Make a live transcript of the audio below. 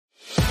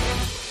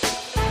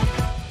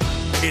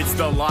It's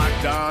the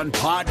Locked On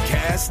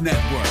Podcast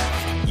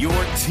Network, your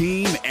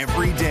team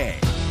every day.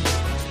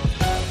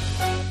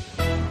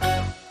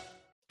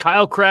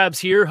 Kyle Krabs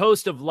here,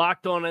 host of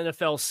Locked On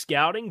NFL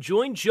Scouting.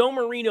 Join Joe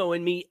Marino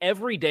and me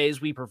every day as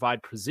we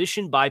provide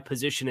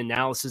position-by-position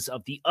analysis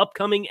of the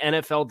upcoming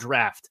NFL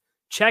Draft.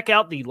 Check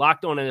out the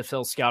Locked On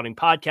NFL Scouting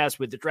podcast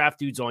with the Draft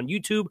Dudes on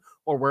YouTube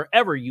or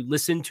wherever you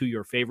listen to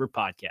your favorite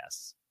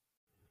podcasts.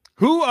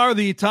 Who are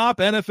the top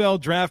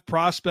NFL draft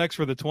prospects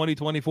for the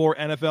 2024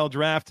 NFL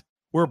Draft?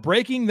 We're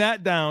breaking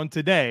that down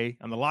today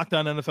on the Locked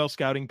On NFL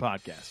Scouting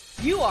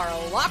podcast. You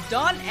are Locked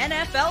On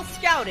NFL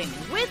Scouting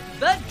with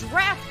the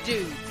Draft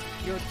Dudes,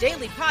 your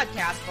daily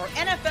podcast for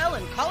NFL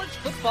and college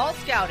football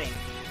scouting.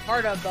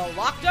 Part of the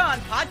Locked On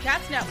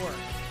Podcast Network,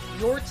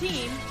 your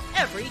team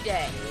every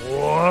day.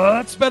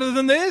 What's better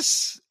than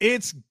this?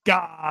 It's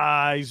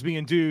guys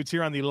being dudes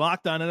here on the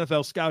Locked On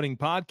NFL Scouting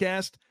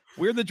podcast.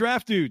 We're the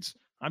Draft Dudes.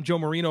 I'm Joe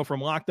Marino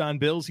from Locked On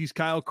Bills. He's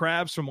Kyle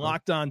Krabs from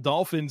Locked On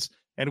Dolphins.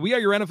 And we are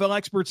your NFL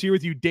experts here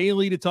with you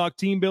daily to talk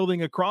team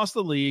building across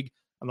the league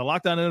on the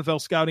Locked On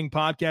NFL Scouting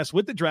podcast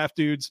with the Draft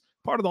Dudes,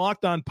 part of the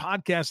Locked On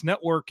Podcast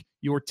Network,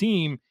 your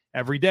team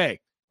every day.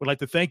 We'd like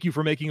to thank you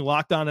for making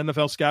Locked On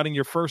NFL Scouting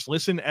your first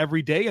listen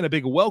every day, and a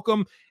big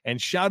welcome and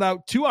shout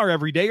out to our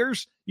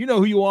everydayers. You know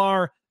who you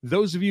are.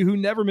 Those of you who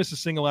never miss a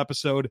single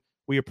episode,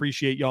 we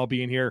appreciate y'all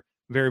being here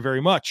very,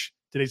 very much.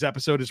 Today's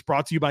episode is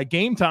brought to you by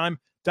Game Time.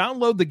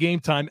 Download the Game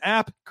Time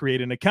app, create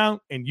an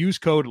account, and use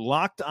code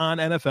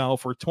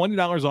LOCKEDONNFL for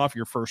 $20 off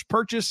your first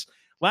purchase.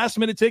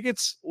 Last-minute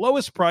tickets,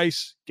 lowest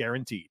price,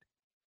 guaranteed.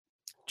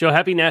 Joe,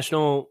 happy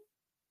National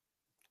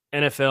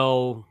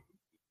NFL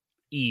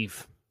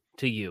Eve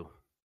to you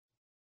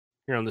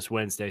here on this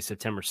Wednesday,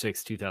 September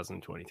 6th,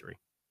 2023.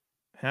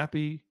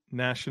 Happy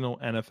National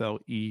NFL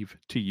Eve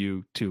to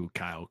you too,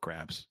 Kyle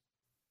Krabs.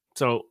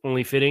 So,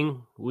 only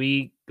fitting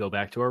we go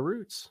back to our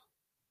roots.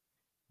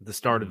 The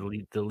start of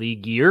the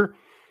league year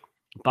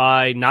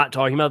by not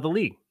talking about the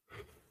league.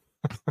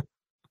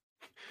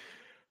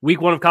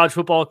 Week 1 of college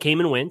football came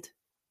and went,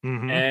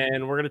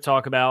 and we're going to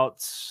talk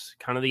about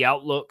kind of the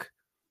outlook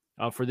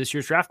for this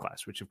year's draft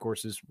class, which, of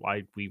course, is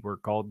why we were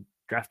called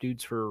Draft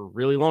Dudes for a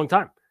really long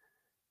time.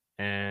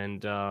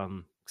 And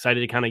excited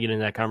to kind of get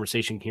into that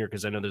conversation here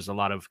because I know there's a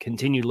lot of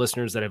continued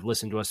listeners that have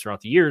listened to us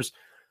throughout the years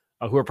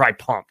who are probably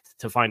pumped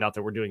to find out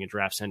that we're doing a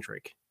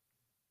draft-centric,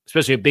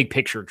 especially a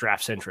big-picture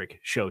draft-centric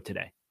show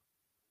today.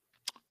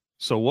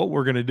 So what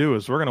we're going to do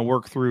is we're going to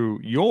work through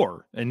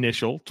your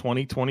initial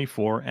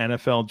 2024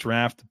 NFL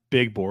Draft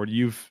big board.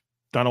 You've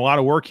done a lot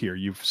of work here.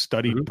 You've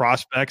studied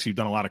prospects. You've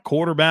done a lot of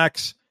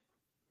quarterbacks.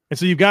 And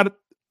so you've got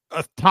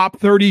a top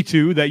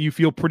 32 that you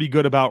feel pretty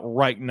good about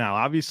right now.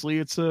 Obviously,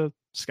 it's a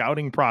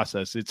scouting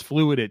process. It's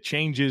fluid. It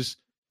changes.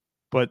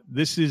 But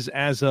this is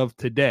as of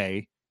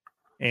today.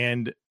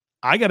 And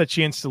I got a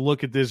chance to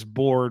look at this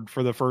board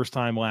for the first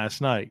time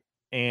last night.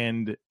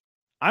 And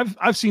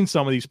I've seen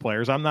some of these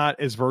players. I'm not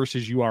as versed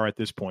as you are at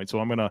this point, so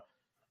I'm going to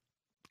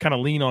kind of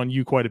lean on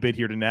you quite a bit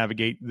here to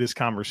navigate this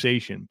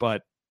conversation.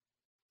 But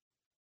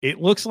it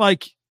looks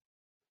like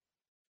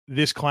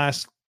this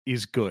class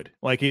is good.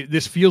 Like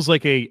this feels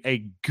like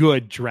a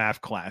good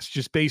draft class,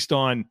 just based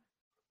on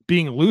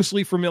being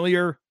loosely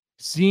familiar,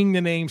 seeing the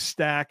names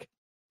stack.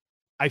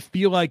 I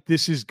feel like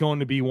this is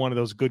going to be one of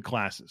those good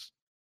classes.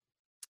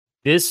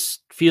 This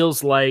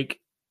feels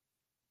like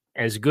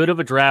as good of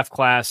a draft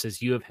class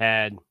as you have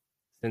had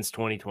since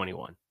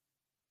 2021.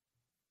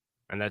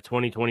 And that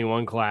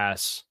 2021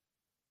 class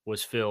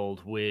was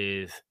filled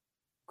with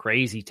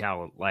crazy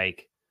talent.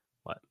 Like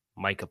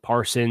Micah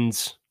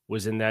Parsons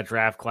was in that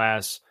draft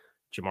class.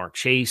 Jamar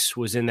Chase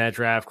was in that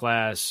draft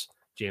class.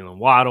 Jalen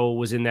Waddle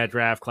was in that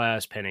draft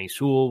class. Penei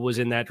Sewell was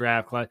in that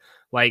draft class.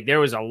 Like there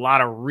was a lot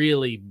of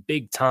really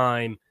big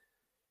time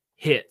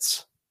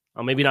hits.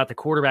 Maybe not the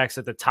quarterbacks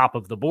at the top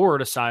of the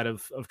board aside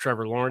of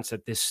Trevor Lawrence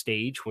at this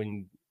stage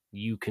when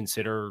you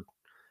consider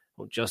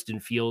Justin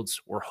Fields,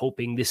 we're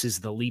hoping this is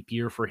the leap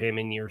year for him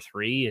in year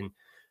 3, and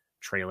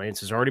Trey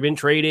Lance has already been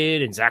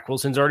traded, and Zach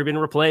Wilson's already been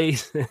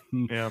replaced.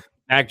 Yeah,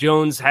 Mac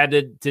Jones had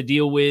to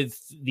deal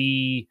with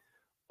the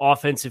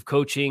offensive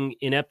coaching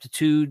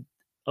ineptitude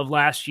of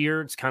last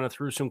year. It's kind of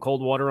threw some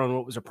cold water on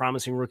what was a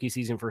promising rookie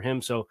season for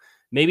him. So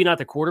maybe not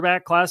the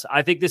quarterback class.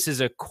 I think this is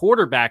a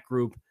quarterback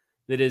group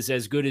that is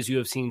as good as you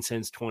have seen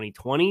since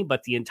 2020,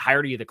 but the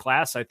entirety of the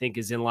class, I think,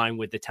 is in line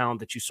with the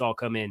talent that you saw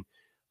come in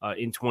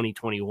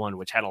 2021,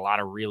 which had a lot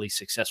of really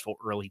successful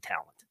early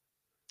talent.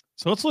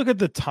 So let's look at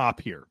the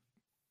top here.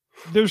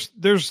 There's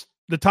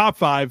the top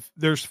 5.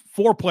 There's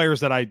 4 players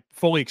that I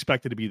fully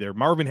expected to be there.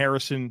 Marvin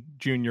Harrison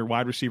Jr.,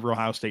 wide receiver,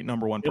 Ohio State,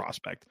 number 1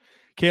 prospect.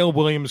 Caleb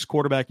Williams,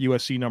 quarterback,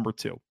 USC, number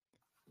 2.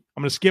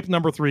 I'm going to skip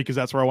number 3 because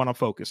that's where I want to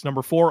focus.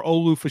 Number 4,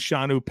 Olu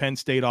Fashanu, Penn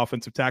State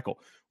offensive tackle.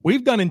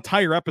 We've done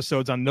entire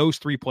episodes on those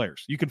 3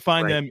 players. You can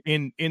find them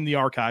in the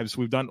archives.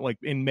 We've done, like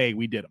in May,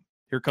 we did them.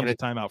 Here comes a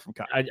timeout from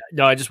Kyle.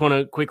 I just want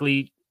to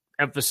quickly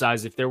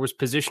emphasize, if there was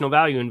positional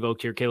value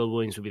invoked here, Caleb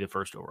Williams would be the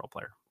first overall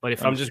player. But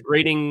if I'm just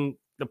grading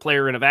the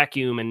player in a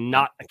vacuum and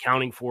not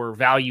accounting for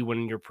value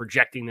when you're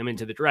projecting them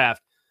into the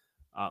draft,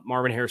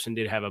 Marvin Harrison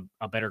did have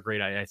a better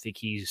grade. I think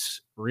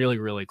he's really,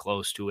 really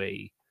close to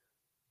a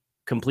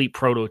complete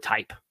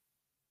prototype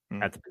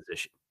at the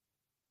position.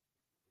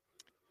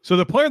 So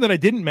the player that I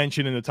didn't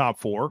mention in the top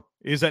 4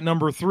 is at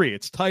number 3.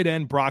 It's tight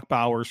end Brock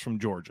Bowers from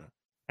Georgia.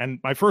 And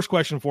my first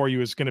question for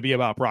you is going to be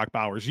about Brock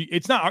Bowers.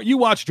 It's not, you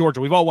watch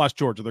Georgia. We've all watched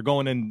Georgia. They're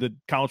going in the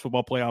college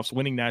football playoffs,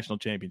 winning national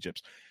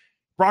championships.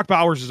 Brock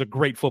Bowers is a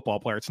great football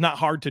player. It's not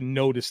hard to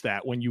notice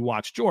that when you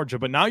watch Georgia,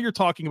 but now you're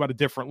talking about a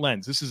different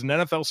lens. This is an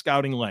NFL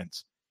scouting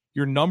lens.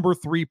 Your number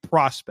 3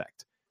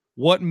 prospect.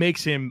 What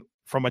makes him,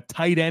 from a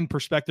tight end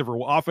perspective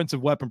or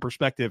offensive weapon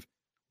perspective,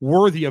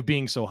 worthy of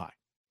being so high?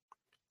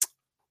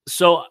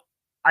 So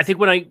I think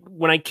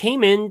when I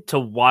came into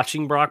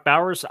watching Brock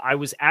Bowers, I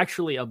was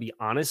actually, I'll be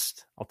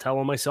honest, I'll tell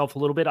on myself a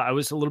little bit. I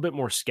was a little bit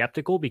more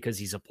skeptical because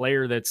he's a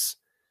player that's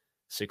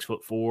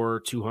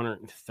 6'4",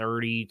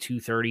 230,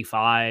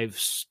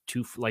 235,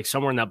 like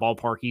somewhere in that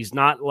ballpark. He's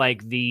not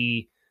like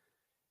the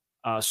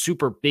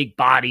super big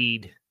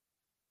bodied.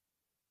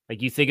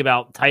 Like you think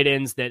about tight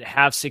ends that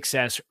have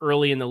success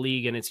early in the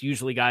league, and it's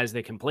usually guys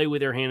that can play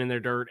with their hand in their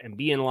dirt and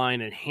be in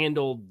line and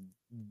handle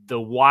the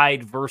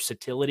wide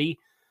versatility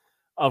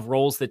of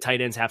roles that tight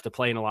ends have to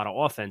play in a lot of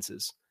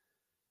offenses.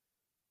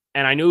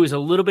 And I knew he was a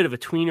little bit of a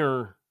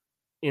tweener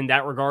in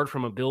that regard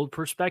from a build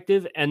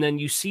perspective. And then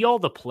you see all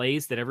the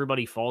plays that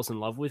everybody falls in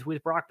love with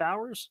Brock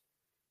Bowers.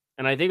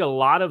 And I think a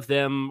lot of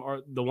them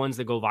are the ones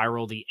that go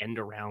viral, the end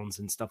arounds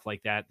and stuff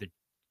like that,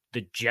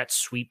 the jet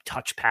sweep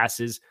touch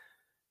passes.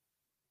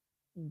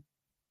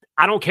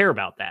 I don't care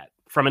about that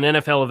from an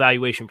NFL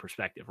evaluation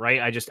perspective,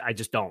 right? I just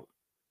don't.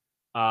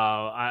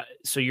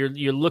 So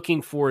you're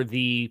looking for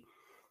the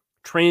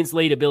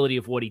translatability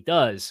of what he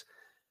does.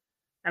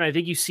 And I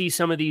think you see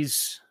some of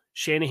these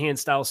Shanahan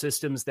style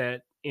systems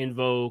that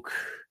invoke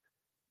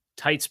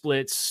tight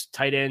splits,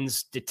 tight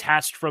ends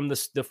detached from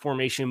the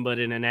formation, but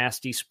in a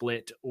nasty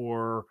split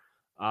or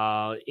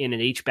in an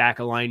H-back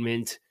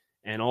alignment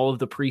and all of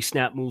the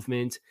pre-snap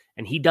movement.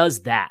 And he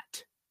does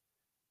that.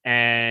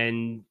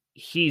 And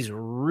he's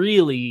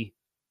really,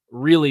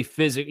 really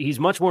physical. He's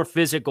much more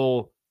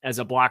physical as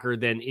a blocker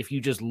than if you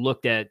just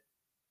looked at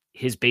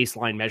his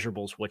baseline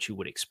measurables, what you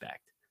would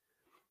expect.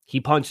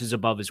 He punches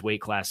above his weight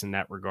class in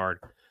that regard.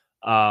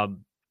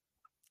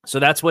 So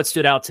that's what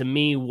stood out to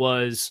me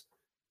was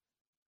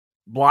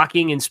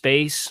blocking in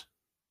space,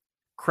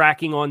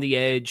 cracking on the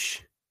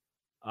edge,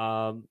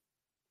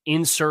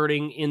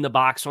 inserting in the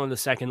box on the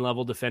second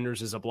level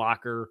defenders as a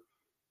blocker.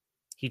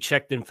 He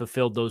checked and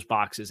fulfilled those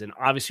boxes. And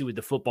obviously with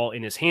the football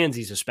in his hands,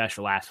 he's a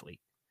special athlete.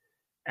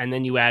 And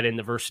then you add in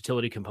the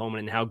versatility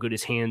component and how good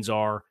his hands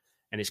are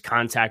and his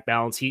contact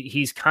balance.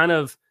 He's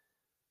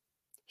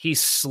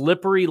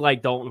slippery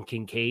like Dalton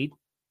Kincaid.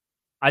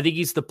 I think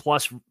he's the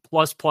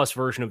plus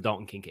version of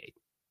Dalton Kincaid.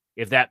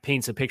 If that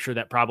paints a picture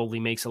that probably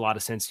makes a lot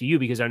of sense to you,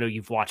 because I know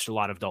you've watched a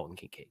lot of Dalton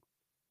Kincaid.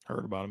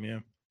 Heard about him, yeah.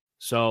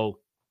 So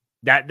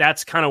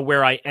that's kind of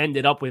where I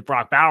ended up with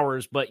Brock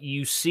Bowers. But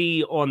you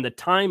see on the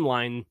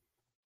timeline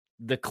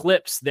the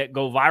clips that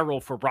go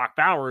viral for Brock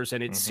Bowers,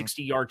 and it's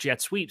 60-yard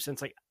jet sweeps. And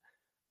it's like,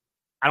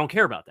 I don't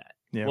care about that.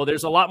 Yeah. Well,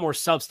 there's a lot more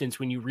substance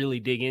when you really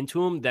dig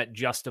into him that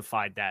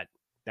justified that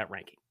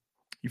ranking.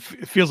 It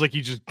feels like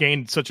you just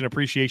gained such an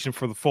appreciation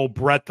for the full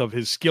breadth of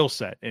his skill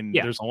set. And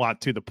there's a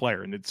lot to the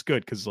player. And it's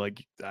good because,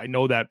 like, I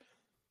know that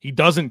he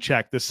doesn't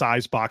check the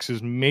size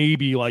boxes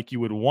maybe like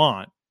you would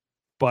want.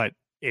 But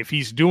if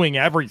he's doing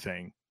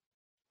everything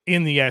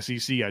in the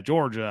SEC at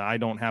Georgia, I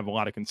don't have a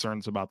lot of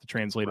concerns about the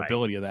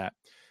translatability of that.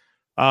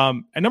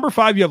 At number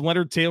 5, you have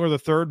Leonard Taylor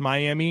III,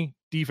 Miami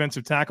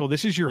defensive tackle.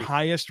 This is your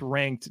highest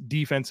ranked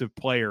defensive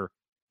player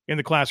in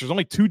the class. There's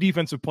only 2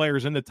 defensive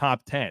players in the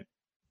top 10.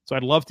 So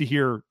I'd love to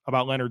hear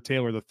about Leonard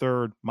Taylor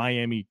III,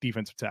 Miami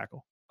defensive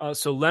tackle.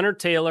 So Leonard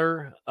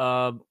Taylor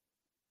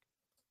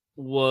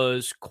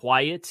was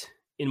quiet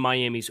in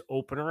Miami's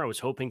opener. I was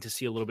hoping to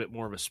see a little bit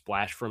more of a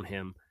splash from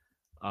him.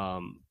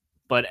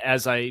 But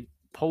as I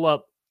pull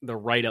up the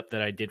write-up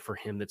that I did for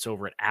him that's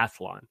over at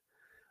Athlon,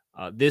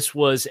 this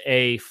was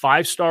a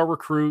 5-star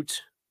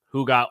recruit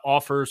who got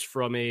offers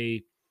from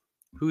a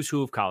who's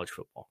who of college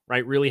football,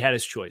 right? Really had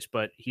his choice,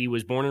 but he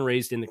was born and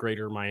raised in the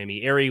greater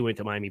Miami area. He went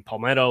to Miami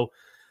Palmetto,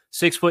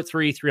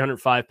 6'3",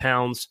 305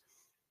 pounds.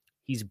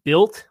 He's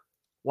built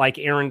like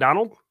Aaron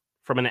Donald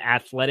from an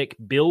athletic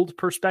build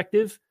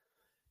perspective,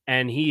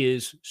 and he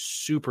is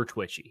super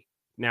twitchy.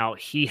 Now,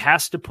 he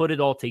has to put it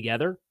all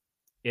together.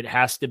 It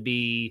has to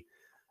be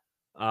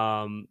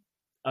a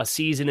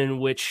season in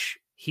which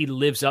he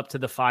lives up to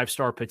the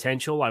 5-star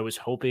potential. I was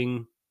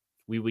hoping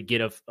we would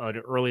get an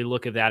early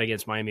look of that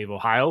against Miami of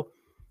Ohio.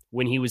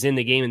 When he was in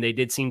the game, and they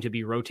did seem to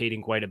be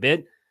rotating quite a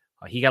bit,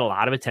 he got a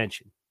lot of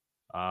attention.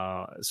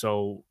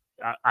 So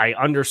I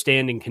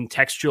understand and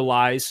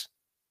contextualize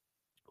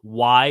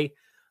why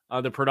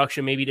the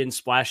production maybe didn't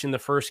splash in the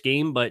first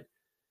game, but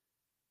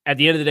at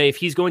the end of the day, if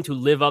he's going to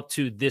live up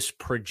to this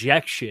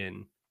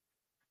projection,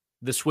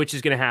 the switch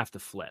is going to have to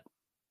flip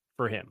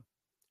for him.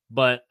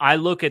 But I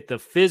look at the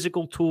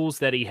physical tools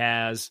that he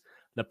has,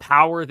 the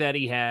power that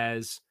he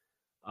has,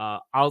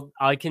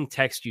 I can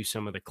text you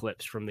some of the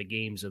clips from the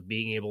games of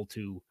being able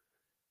to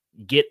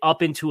get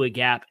up into a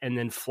gap and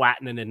then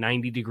flatten in a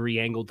 90-degree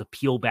angle to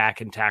peel back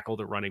and tackle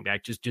the running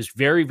back. Just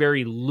very,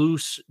 very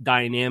loose,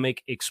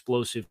 dynamic,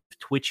 explosive,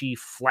 twitchy,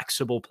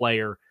 flexible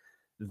player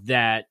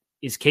that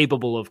is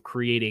capable of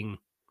creating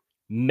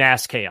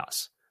mass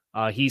chaos.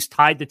 He's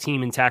tied the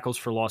team in tackles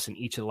for loss in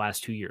each of the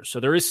last 2 years. So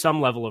there is some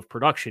level of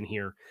production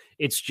here.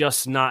 It's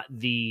just not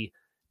the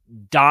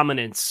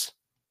dominance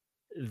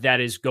that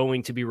is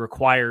going to be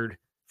required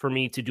for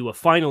me to do a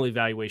final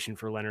evaluation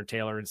for Leonard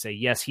Taylor and say,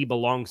 yes, he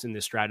belongs in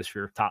this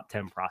stratosphere of top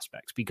 10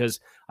 prospects. Because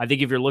I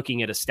think if you're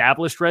looking at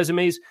established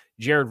resumes,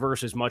 Jared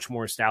Verse is much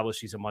more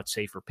established. He's a much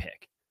safer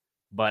pick.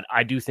 But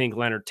I do think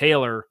Leonard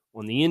Taylor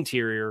on the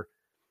interior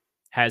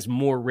has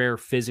more rare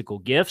physical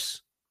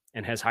gifts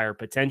and has higher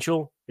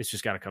potential. It's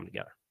just got to come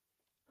together.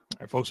 All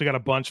right, folks, we got a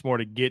bunch more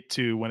to get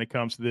to when it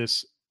comes to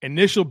this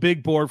initial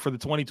big board for the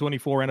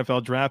 2024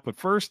 NFL draft. But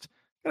first,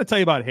 I got to tell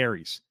you about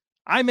Harry's.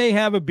 I may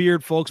have a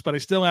beard, folks, but I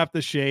still have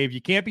to shave.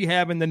 You can't be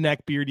having the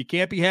neck beard. You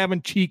can't be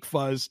having cheek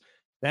fuzz.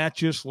 That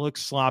just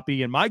looks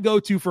sloppy. And my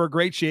go-to for a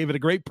great shave at a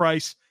great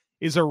price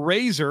is a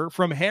razor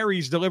from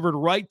Harry's delivered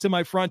right to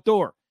my front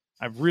door.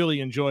 I've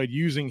really enjoyed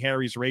using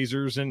Harry's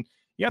razors, and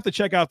you have to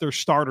check out their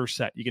starter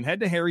set. You can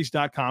head to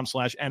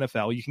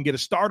harrys.com/NFL. You can get a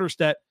starter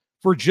set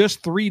for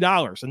just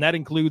 $3, and that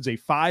includes a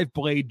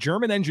 5-blade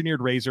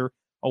German-engineered razor,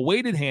 a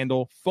weighted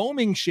handle,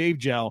 foaming shave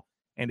gel,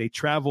 and a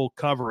travel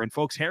cover. And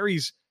folks,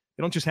 Harry's,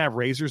 they don't just have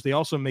razors. They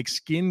also make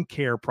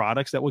skincare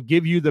products that will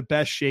give you the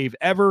best shave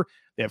ever.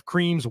 They have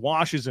creams,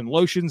 washes, and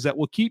lotions that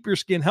will keep your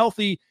skin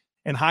healthy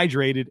and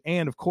hydrated.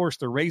 And, of course,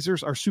 the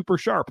razors are super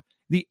sharp.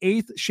 The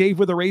 8th shave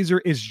with a razor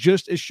is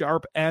just as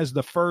sharp as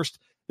the first.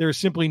 There is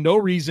simply no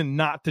reason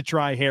not to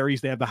try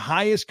Harry's. They have the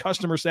highest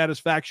customer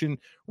satisfaction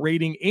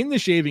rating in the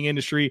shaving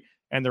industry,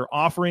 and they're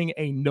offering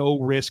a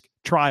no-risk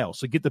trial.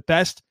 So get the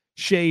best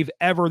shave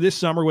ever this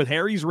summer with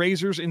Harry's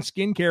razors and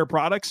skincare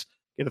products.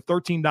 Get a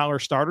 $13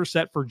 starter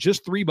set for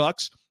just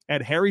 $3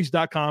 at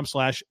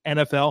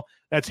harrys.com/NFL.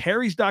 That's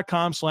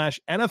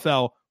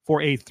harrys.com/NFL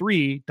for a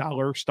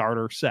 $3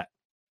 starter set.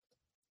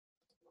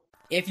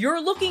 If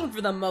you're looking for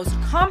the most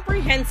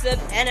comprehensive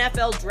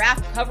NFL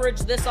draft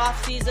coverage this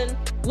offseason,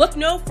 look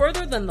no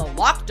further than the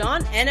Locked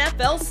On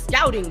NFL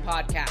Scouting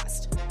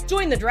Podcast.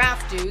 Join the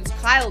draft dudes,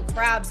 Kyle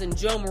Krabs and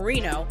Joe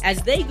Marino,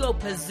 as they go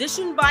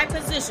position by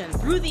position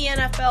through the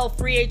NFL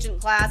free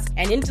agent class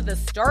and into the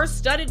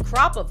star-studded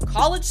crop of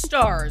college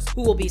stars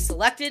who will be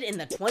selected in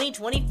the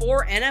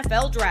 2024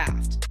 NFL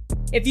Draft.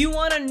 If you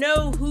want to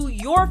know who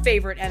your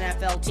favorite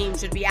NFL team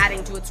should be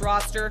adding to its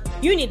roster,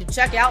 you need to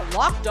check out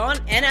Locked On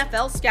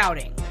NFL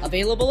Scouting,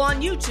 available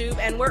on YouTube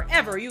and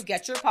wherever you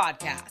get your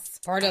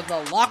podcasts. Part of the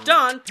Locked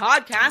On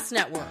Podcast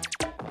Network,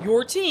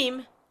 your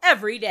team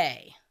every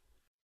day.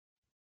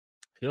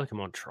 I feel like I'm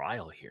on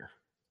trial here.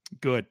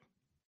 Good.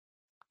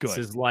 This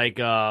is like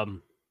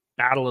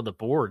battle of the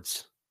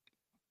boards.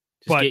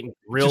 Just but getting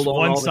grilled just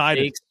on one-sided. all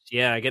the takes.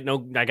 Yeah, I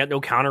got no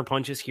counter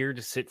punches here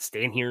to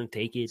stand here and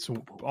take it. It's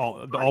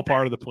all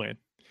part of the plan.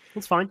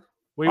 It's fine.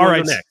 Where you all want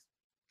right. to go next?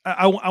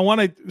 I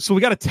want to. So we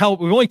got to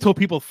we've only told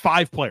people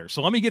 5 players.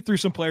 So let me get through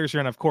some players here,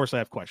 and of course I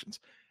have questions.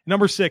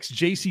 Number 6,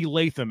 J.C.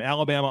 Latham,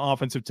 Alabama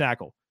offensive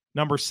tackle.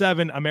 Number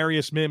 7,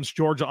 Amarius Mims,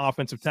 Georgia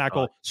offensive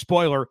tackle.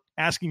 Spoiler,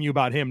 asking you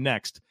about him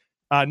next.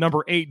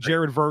 Number 8,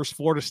 Jared Verse,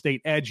 Florida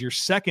State edge, your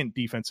second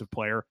defensive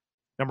player.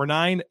 Number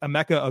 9,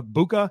 Emeka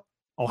Egbuka,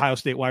 Ohio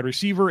State wide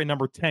receiver. And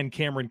number 10,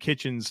 Cameron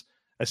Kitchens,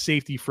 a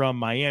safety from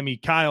Miami.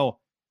 Kyle,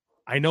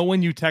 I know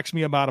when you text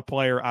me about a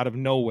player out of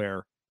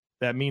nowhere,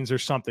 that means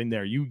there's something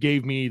there. You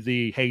gave me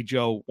the, hey,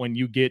 Joe, when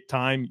you get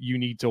time, you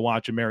need to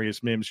watch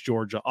Amarius Mims,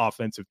 Georgia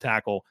offensive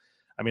tackle.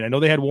 I mean, I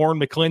know they had Warren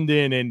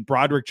McClendon and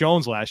Broderick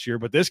Jones last year,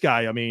 but this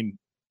guy, I mean,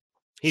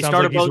 he's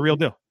a real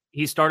deal.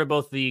 He started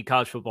both the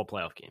college football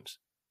playoff games.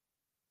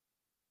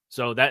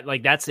 So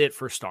that's it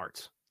for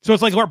starts. So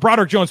it's like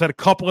Broderick Jones had a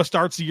couple of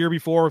starts the year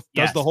before,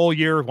 does the whole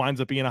year,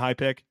 winds up being a high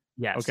pick.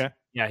 Yes. Okay.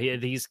 Yeah, I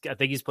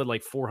think he's played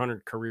like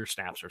 400 career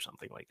snaps or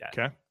something like that.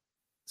 Okay.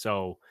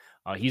 So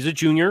he's a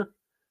junior,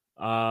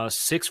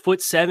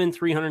 6'7",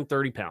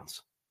 330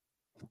 pounds.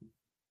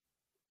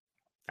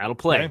 That'll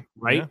play, okay.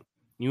 right? Yeah.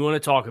 You want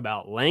to talk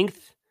about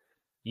length.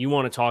 You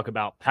want to talk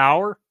about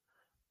power.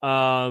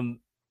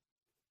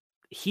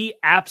 He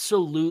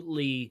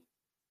absolutely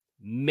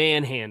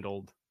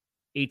manhandled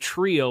a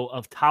trio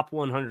of top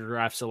 100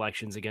 draft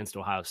selections against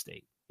Ohio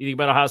State. You think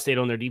about Ohio State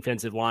on their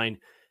defensive line,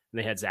 and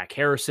they had Zach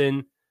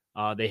Harrison.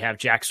 They have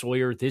Jack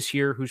Sawyer this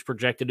year, who's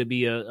projected to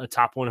be a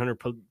top 100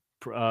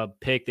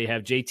 pick. They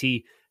have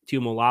JT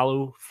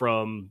Tuimoloau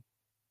from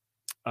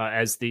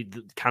as the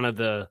kind of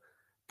the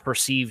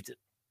perceived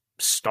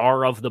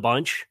star of the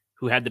bunch,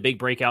 who had the big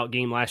breakout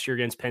game last year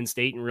against Penn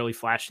State and really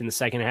flashed in the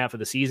second half of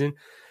the season.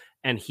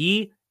 And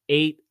he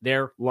ate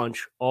their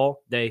lunch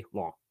all day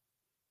long.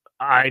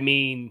 I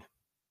mean,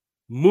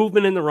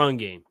 movement in the run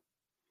game,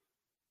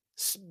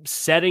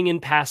 setting in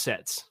pass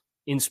sets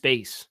in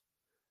space.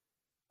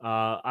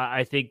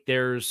 I think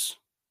there's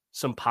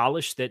some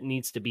polish that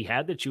needs to be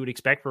had that you would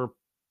expect for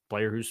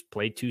player who's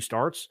played 2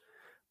 starts,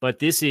 but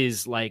this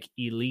is like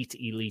elite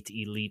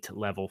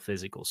level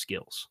physical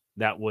skills.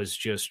 That was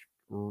just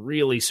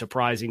really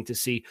surprising to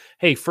see.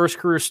 Hey, first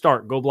career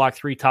start, go block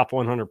 3 top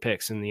 100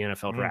 picks in the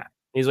NFL draft.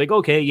 He's like,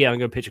 okay, yeah, I'm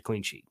going to pitch a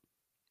clean sheet.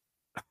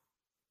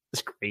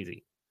 It's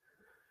crazy.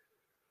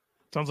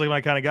 Sounds like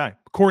my kind of guy.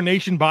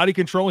 Coordination, body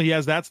control, he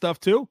has that stuff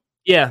too?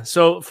 Yeah,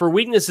 so for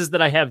weaknesses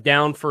that I have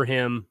down for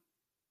him,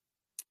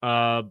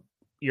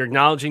 you're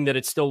acknowledging that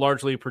it's still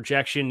largely a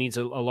projection, needs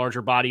a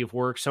larger body of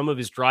work. Some of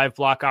his drive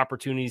block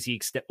opportunities, he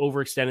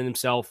overextended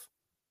himself.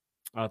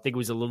 I think he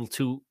was a little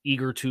too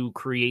eager to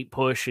create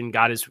push and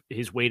got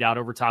his weight out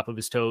over top of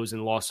his toes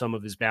and lost some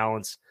of his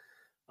balance.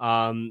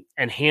 And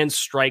hand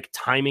strike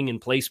timing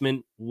and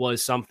placement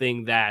was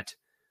something that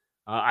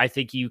I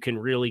think you can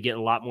really get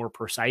a lot more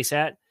precise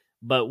at.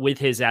 But with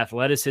his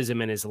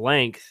athleticism and his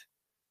length,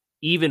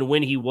 even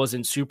when he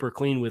wasn't super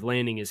clean with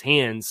landing his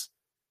hands,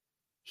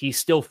 he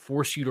still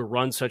forced you to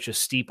run such a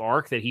steep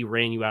arc that he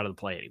ran you out of the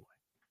play anyway.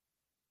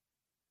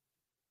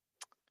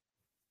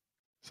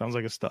 Sounds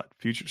like a stud.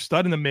 Future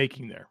stud in the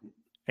making there.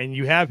 And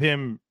you have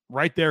him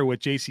right there with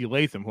J.C.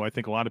 Latham, who I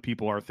think a lot of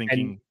people are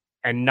thinking.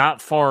 And not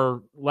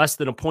far less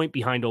than a point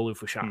behind Olu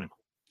Fashanu.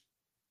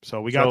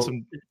 So we got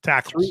some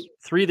tackles.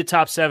 Three of the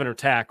top 7 are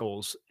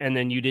tackles, and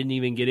then you didn't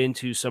even get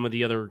into some of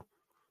the other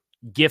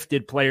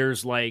gifted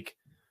players like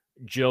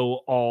Joe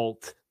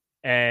Alt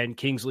and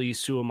Kingsley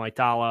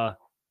Suamaitala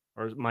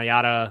or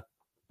Mayata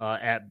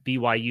at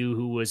BYU,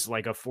 who was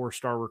like a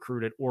 4-star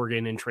recruit at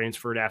Oregon and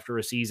transferred after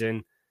a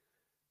season.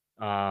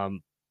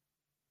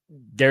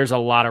 There's a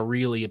lot of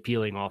really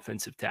appealing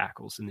offensive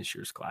tackles in this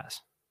year's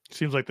class.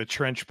 Seems like the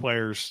trench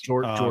players.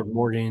 Jordan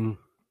Morgan,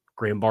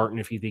 Graham Barton,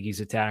 if you think he's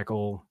a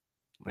tackle.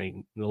 Like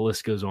the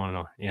list goes on and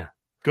on. Yeah.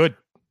 Good.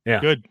 Yeah.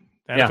 Good.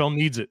 NFL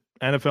needs it.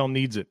 NFL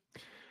needs it.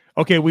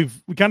 Okay, we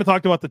kind of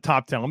talked about the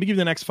top 10. Let me give you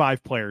the next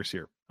 5 players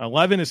here.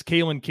 11 is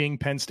Kalen King,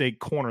 Penn State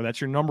corner.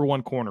 That's your number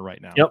 1 corner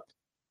right now. Yep.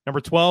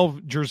 Number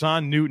 12,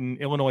 Jerzon Newton,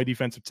 Illinois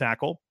defensive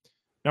tackle.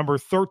 Number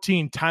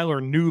 13, Tyler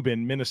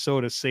Nubin,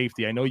 Minnesota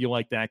safety. I know you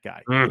like that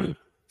guy.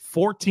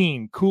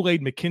 14,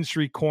 Kool-Aid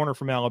McKinstry, corner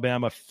from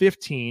Alabama.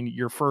 15,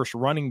 your first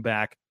running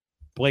back,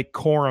 Blake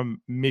Corum,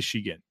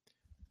 Michigan.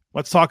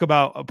 Let's talk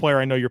about a player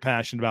I know you're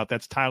passionate about.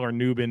 That's Tyler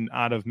Nubin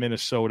out of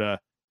Minnesota.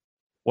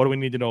 What do we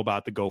need to know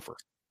about the Gopher?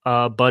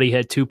 Buddy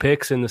had 2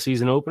 picks in the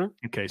season opener.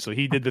 Okay, so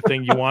he did the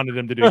thing you wanted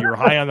him to do. You're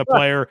high on the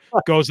player,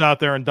 goes out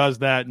there and does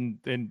that,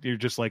 and you're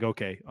just like,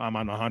 okay, I'm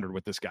on 100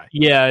 with this guy.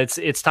 Yeah,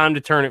 it's time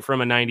to turn it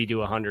from a 90 to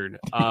 100.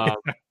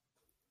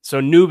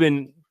 So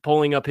Nubin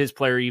pulling up his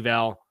player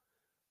eval,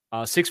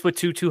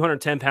 6'2",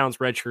 210 pounds,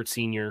 redshirt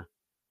senior,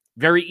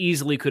 very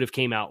easily could have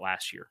came out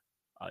last year,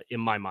 in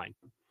my mind.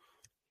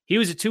 He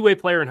was a 2-way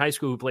player in high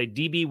school who played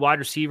DB, wide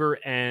receiver,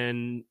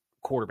 and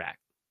quarterback.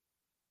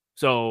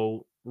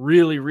 So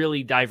really,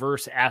 really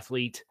diverse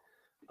athlete.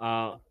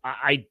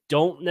 I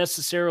don't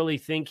necessarily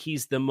think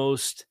he's the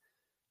most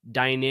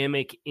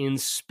dynamic in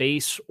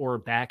space or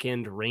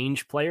back-end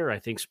range player. I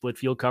think split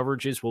field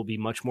coverages will be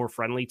much more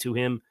friendly to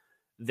him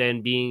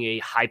than being a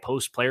high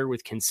post player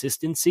with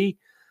consistency.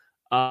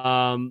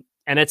 And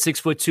at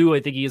 6'2",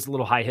 I think he is a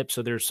little high hip,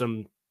 so there's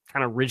some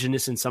kind of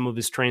rigidness in some of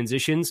his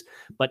transitions.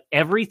 But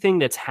everything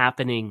that's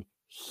happening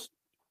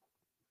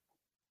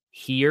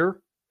here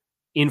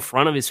in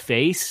front of his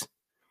face,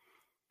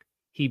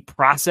 he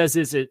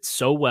processes it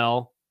so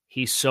well.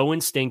 He's so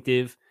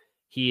instinctive.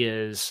 He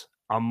is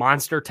a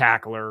monster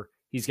tackler.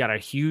 He's got a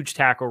huge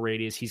tackle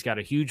radius. He's got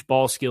a huge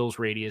ball skills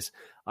radius.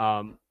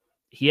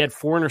 He had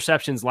 4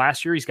 interceptions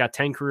last year. He's got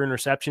 10 career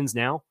interceptions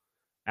now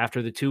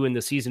after the 2 in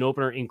the season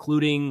opener,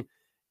 including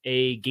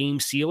a game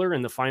sealer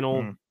in the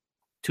final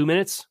 2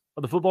 minutes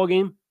of the football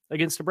game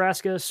against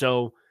Nebraska.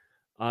 So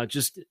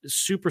just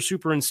super,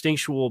 super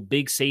instinctual,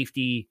 big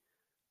safety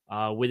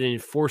with an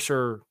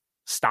enforcer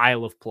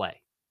style of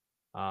play.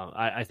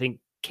 I think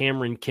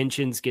Cameron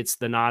Kinchins gets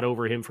the nod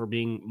over him for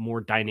being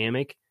more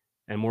dynamic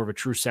and more of a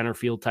true center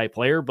field type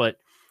player. But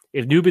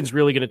if Nubin's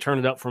really going to turn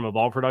it up from a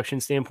ball production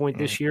standpoint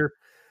this year,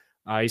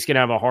 he's going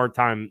to have a hard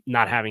time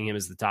not having him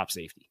as the top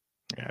safety.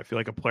 Yeah, I feel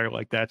like a player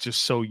like that's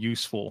just so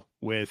useful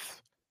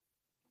with,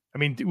 I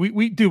mean,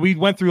 we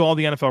went through all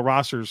the NFL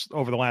rosters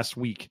over the last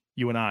week,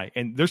 you and I,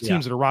 and there's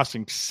teams that are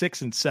rostering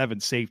 6 and 7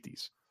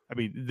 safeties. I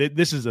mean,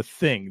 this is a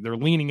thing. They're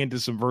leaning into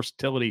some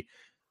versatility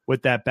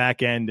with that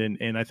back end.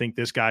 And I think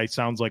this guy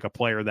sounds like a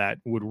player that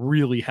would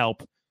really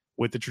help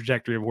with the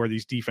trajectory of where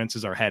these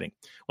defenses are heading.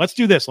 Let's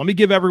do this. Let me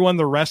give everyone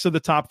the rest of the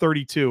top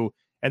 32.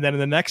 And then in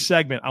the next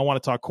segment, I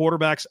want to talk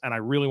quarterbacks and I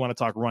really want to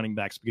talk running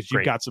backs because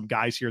you've got some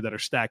guys here that are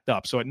stacked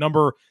up. So at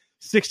number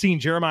 16,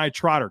 Jeremiah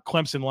Trotter,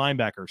 Clemson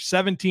linebacker.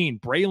 17,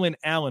 Braylon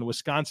Allen,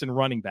 Wisconsin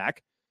running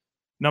back.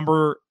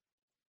 Number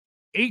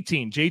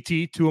 18,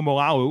 JT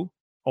Tuimoloau,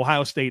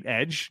 Ohio State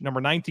edge.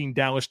 Number 19,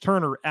 Dallas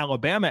Turner,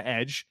 Alabama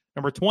edge.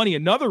 Number 20,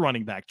 another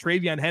running back,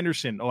 Travion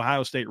Henderson,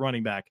 Ohio State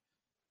running back.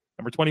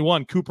 Number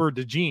 21, Cooper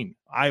DeJean,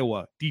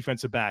 Iowa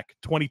defensive back.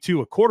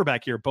 22, a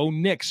quarterback here, Bo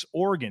Nix,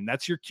 Oregon.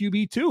 That's your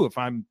QB2, if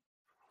I'm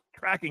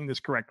tracking this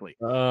correctly.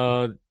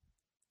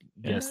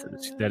 Yes,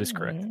 that is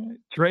correct.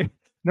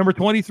 Number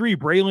 23,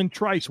 Braylon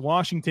Trice,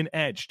 Washington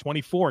edge.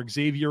 24,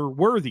 Xavier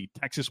Worthy,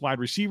 Texas wide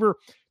receiver.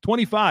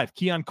 25,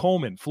 Keon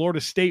Coleman, Florida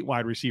State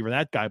wide receiver.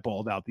 That guy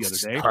balled out the other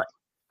day.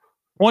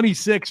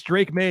 26,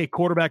 Drake May,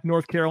 quarterback,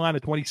 North Carolina.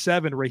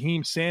 27,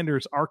 Raheem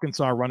Sanders,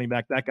 Arkansas running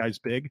back. That guy's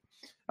big.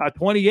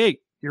 28,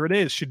 here it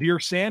is,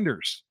 Shadir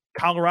Sanders,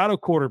 Colorado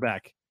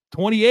quarterback.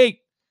 28,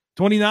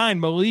 29,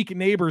 Malik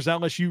Neighbors,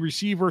 LSU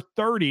receiver.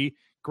 30,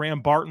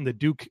 Graham Barton, the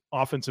Duke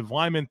offensive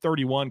lineman.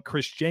 31,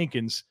 Chris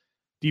Jenkins,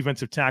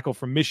 defensive tackle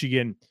from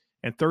Michigan.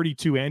 And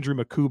 32, Andrew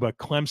Makuba,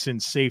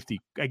 Clemson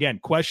safety. Again,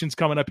 questions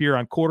coming up here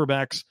on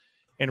quarterbacks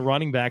and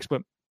running backs.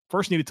 But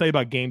first, I need to tell you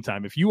about Game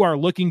Time. If you are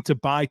looking to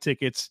buy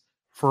tickets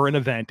for an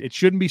event, it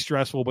shouldn't be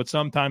stressful, but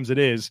sometimes it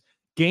is.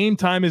 Game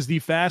Time is the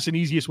fast and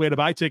easiest way to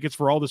buy tickets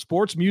for all the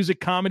sports, music,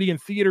 comedy,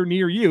 and theater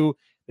near you.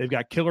 They've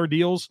got killer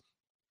deals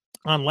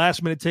on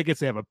last-minute tickets.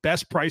 They have a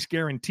best price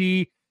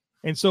guarantee.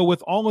 And so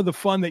with all of the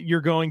fun that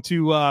you're going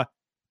to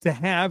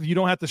have, you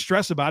don't have to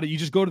stress about it. You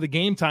just go to the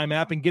Game Time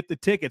app and get the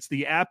tickets.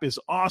 The app is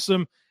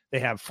awesome. They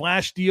have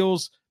flash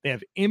deals. They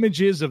have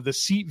images of the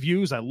seat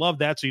views. I love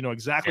that. So you know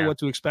exactly what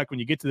to expect when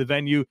you get to the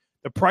venue.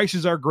 The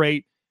prices are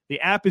great. The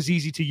app is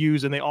easy to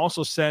use, and they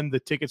also send the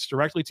tickets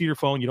directly to your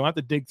phone. You don't have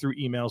to dig through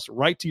emails,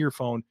 right to your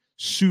phone.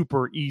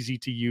 Super easy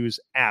to use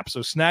app.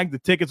 So snag the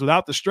tickets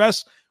without the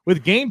stress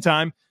with Game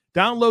Time.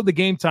 Download the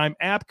Game Time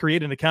app,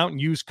 create an account, and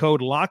use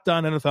code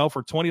LOCKEDONNFL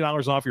for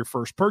 $20 off your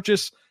first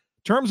purchase.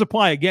 Terms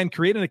apply. Again,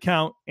 create an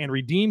account and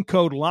redeem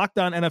code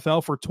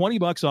LOCKEDONNFL for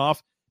 $20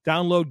 off.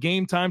 Download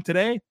Game Time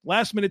today.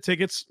 Last-minute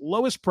tickets,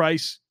 lowest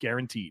price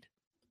guaranteed.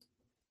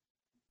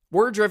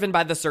 We're driven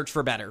by the search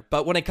for better,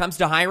 but when it comes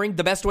to hiring,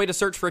 the best way to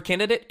search for a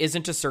candidate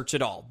isn't to search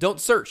at all.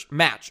 Don't search,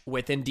 match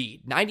with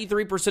Indeed.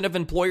 93% of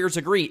employers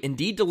agree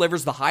Indeed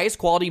delivers the highest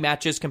quality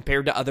matches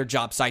compared to other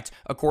job sites,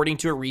 according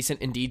to a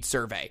recent Indeed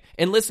survey.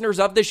 And listeners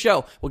of this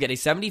show will get a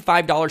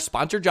 $75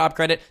 sponsored job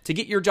credit to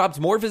get your jobs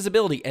more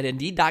visibility at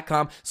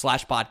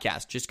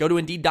Indeed.com/podcast. Just go to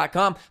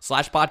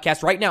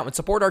Indeed.com/podcast right now and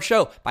support our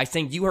show by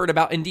saying you heard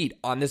about Indeed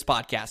on this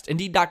podcast.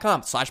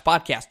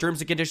 Indeed.com/podcast.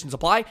 Terms and conditions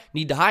apply.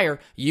 Need to hire?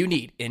 You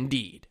need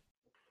Indeed.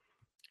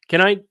 Can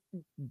I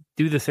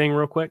do the thing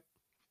real quick?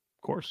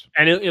 Of course.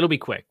 And it'll be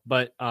quick,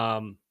 but I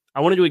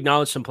wanted to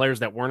acknowledge some players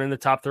that weren't in the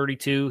top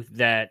 32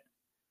 that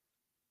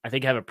I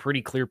think have a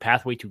pretty clear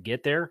pathway to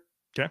get there.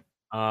 Okay.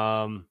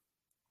 Leatu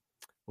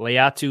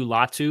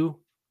Latu,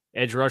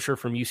 edge rusher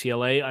from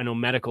UCLA. I know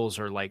medicals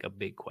are like a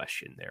big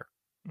question there.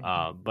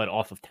 But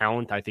off of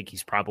talent, I think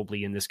he's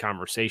probably in this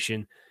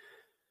conversation.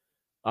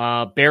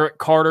 Barrett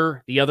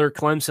Carter, the other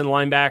Clemson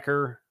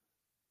linebacker.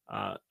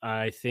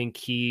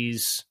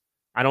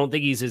 I don't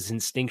think he's as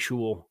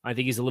instinctual. I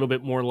think he's a little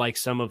bit more like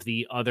some of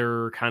the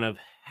other kind of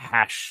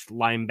hash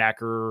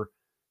linebacker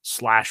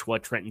 /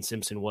 what Trenton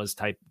Simpson was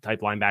type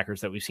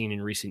linebackers that we've seen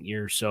in recent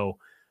years. So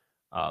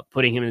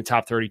putting him in the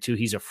top 32,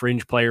 he's a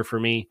fringe player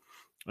for me.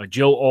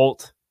 Joe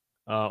Alt,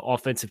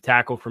 offensive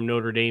tackle from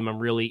Notre Dame. I'm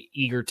really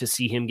eager to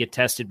see him get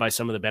tested by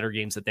some of the better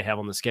games that they have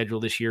on the schedule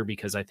this year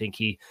because I think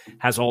he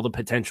has all the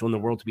potential in the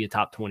world to be a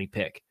top 20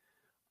 pick.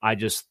 I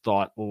just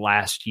thought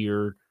last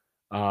year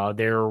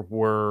there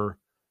were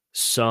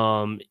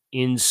some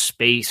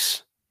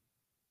in-space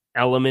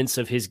elements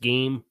of his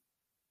game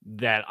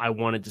that I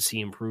wanted to see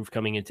improve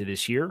coming into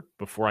this year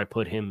before I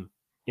put him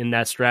in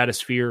that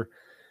stratosphere.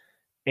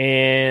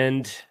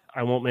 And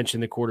I won't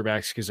mention the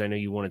quarterbacks because I know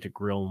you wanted to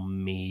grill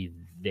me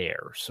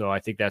there. So I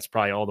think that's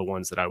probably all the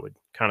ones that I would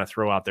kind of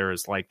throw out there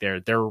as like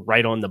they're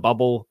right on the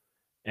bubble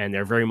and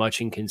they're very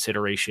much in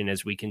consideration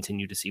as we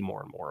continue to see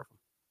more and more of them.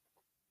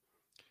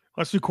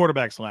 Let's do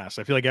quarterbacks last.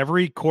 I feel like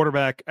every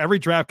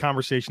draft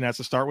conversation has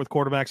to start with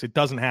quarterbacks. It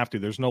doesn't have to.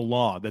 There's no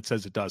law that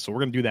says it does. So we're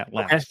going to do that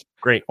last. Okay,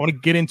 great. I want to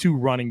get into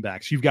running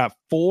backs. You've got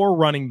 4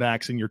 running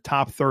backs in your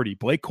top 30.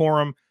 Blake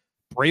Corum,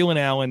 Braylon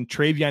Allen,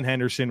 Travion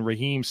Henderson,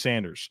 Raheem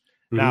Sanders.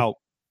 Mm-hmm. Now,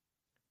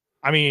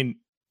 I mean,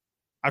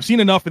 I've seen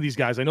enough of these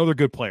guys. I know they're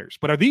good players.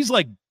 But are these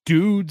like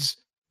dudes?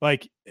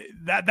 Like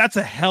that's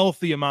a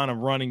healthy amount of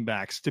running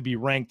backs to be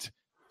ranked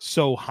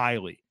so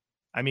highly.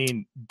 I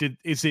mean, what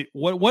is it?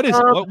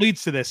 What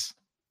leads to this?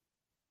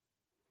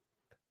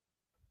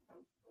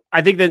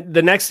 I think that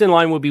the next in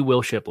line would be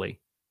Will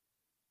Shipley,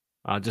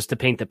 just to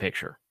paint the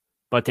picture.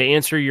 But to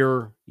answer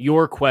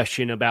your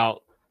question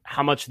about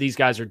how much these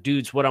guys are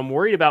dudes, what I'm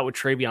worried about with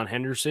Travion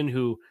Henderson,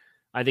 who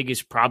I think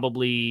is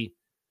probably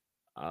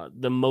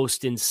the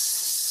most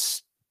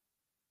instinctive,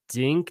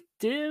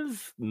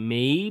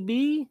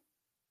 maybe,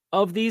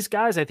 of these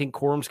guys. I think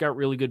Corum's got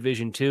really good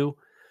vision too.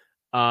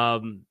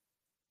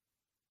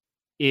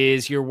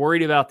 Is you're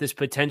worried about this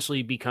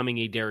potentially becoming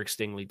a Derek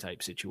Stingley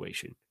type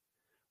situation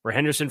where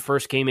Henderson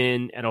first came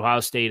in at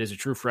Ohio State as a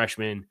true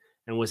freshman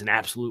and was an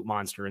absolute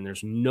monster. And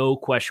there's no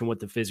question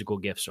what the physical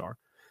gifts are,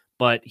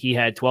 but he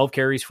had 12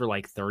 carries for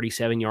like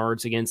 37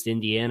 yards against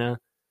Indiana.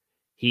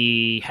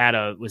 He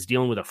was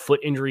dealing with a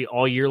foot injury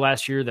all year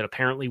last year that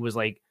apparently was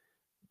like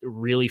a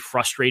really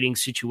frustrating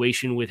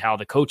situation with how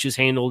the coaches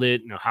handled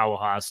it and how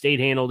Ohio State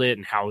handled it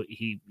and how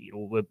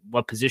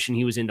what position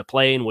he was in to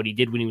play and what he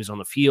did when he was on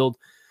the field.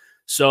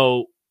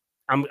 So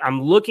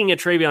I'm looking at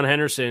TreVeyon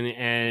Henderson,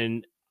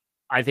 and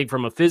I think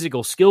from a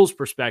physical skills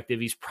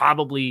perspective, he's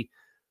probably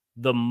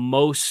the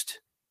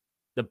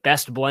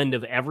best blend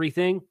of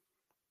everything.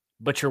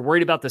 But you're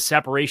worried about the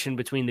separation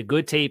between the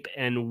good tape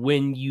and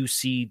when you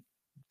see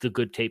the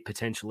good tape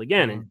potential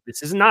again. And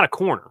this is not a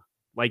corner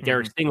like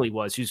Derek Stingley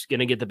was, who's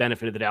going to get the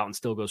benefit of the doubt and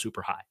still go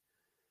super high.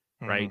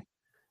 Right.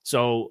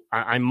 So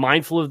I'm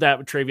mindful of that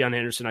with TreVeyon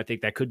Henderson. I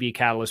think that could be a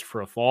catalyst for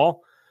a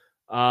fall.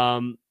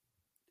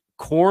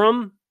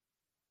 Corum,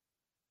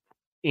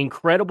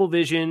 incredible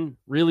vision,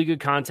 really good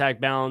contact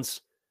balance,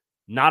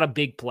 not a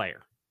big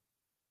player.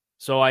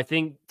 So I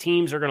think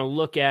teams are going to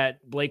look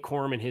at Blake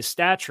Corum and his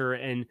stature,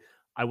 and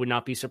I would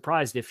not be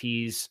surprised if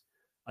he's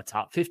a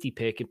top 50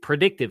 pick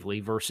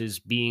predictively versus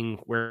being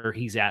where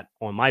he's at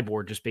on my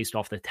board, just based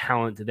off the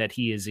talent that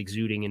he is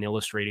exuding and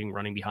illustrating,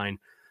 running behind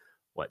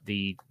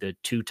the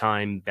two-time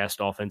reigning best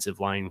offensive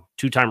line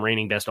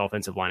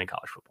in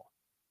college football,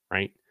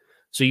 right?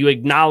 So you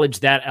acknowledge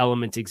that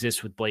element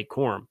exists with Blake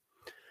Corum.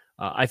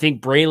 I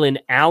think Braylon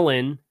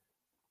Allen,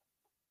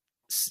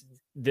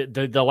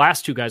 the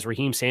last two guys,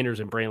 Raheem Sanders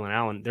and Braylon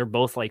Allen, they're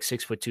both like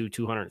 6'2",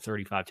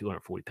 235,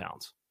 240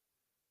 pounds.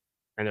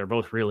 And they're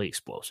both really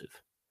explosive.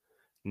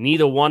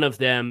 Neither one of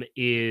them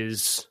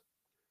is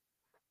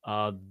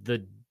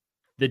the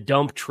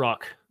dump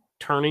truck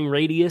turning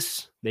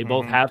radius. They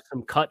both have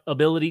some cut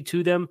ability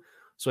to them.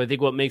 So I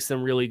think what makes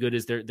them really good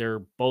is they're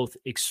both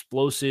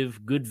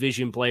explosive, good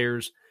vision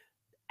players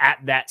at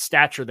that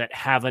stature that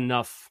have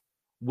enough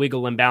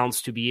wiggle and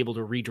bounce to be able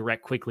to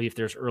redirect quickly if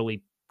there's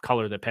early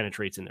color that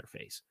penetrates in their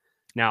face.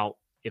 Now,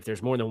 if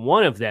there's more than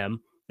one of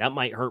them, that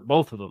might hurt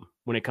both of them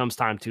when it comes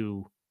time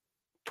to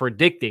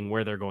predicting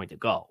where they're going to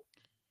go.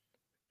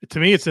 To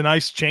me, it's a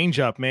nice change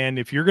up, man.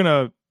 If you're going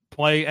to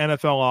play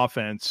NFL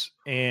offense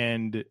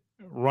and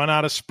run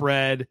out of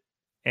spread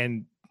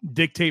and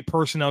dictate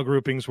personnel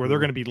groupings where they're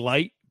going to be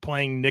light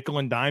playing nickel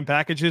and dime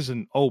packages,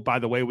 and by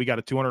the way, we got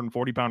a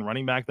 240-pound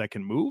running back that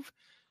can move,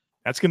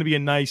 that's going to be a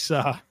nice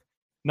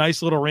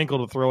little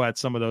wrinkle to throw at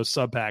some of those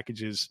sub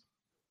packages.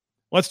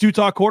 Let's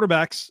talk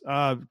quarterbacks.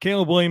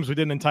 Caleb Williams, we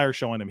did an entire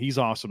show on him. He's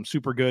awesome,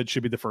 super good,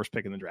 should be the first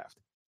pick in the draft.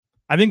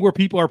 I think where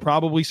people are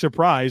probably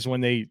surprised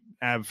when they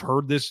have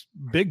heard this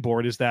big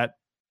board is that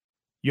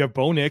you have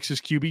Bo Nix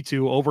as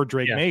QB2 over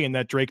Drake May, and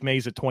that Drake May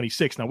is at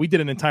 26. Now, we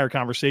did an entire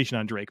conversation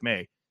on Drake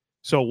May.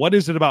 So what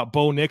is it about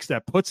Bo Nix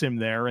that puts him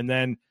there? And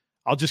then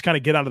I'll just kind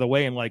of get out of the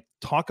way and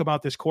talk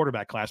about this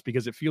quarterback class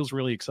because it feels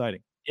really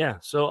exciting. Yeah.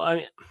 So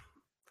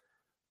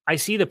I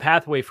see the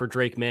pathway for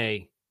Drake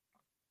May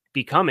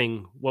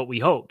becoming what we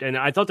hoped. And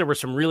I thought there were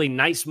some really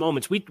nice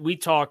moments. We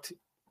talked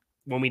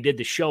when we did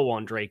the show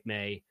on Drake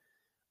May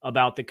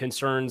about the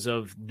concerns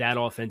of that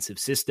offensive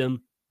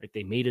system. Right?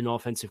 They made an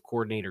offensive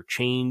coordinator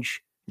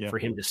change for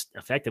him to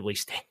effectively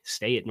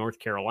stay at North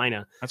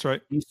Carolina. That's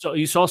right.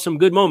 You saw some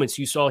good moments.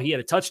 You saw he had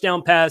a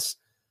touchdown pass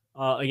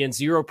against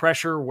zero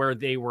pressure where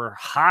they were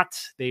hot.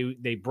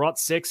 They brought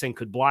 6 and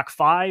could block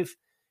 5,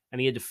 and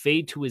he had to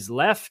fade to his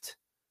left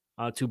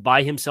to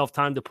buy himself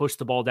time to push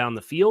the ball down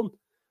the field.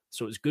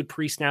 So it was good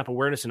pre-snap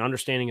awareness and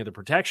understanding of the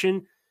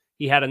protection.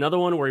 He had another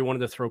one where he wanted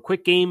to throw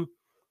quick game,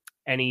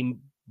 and he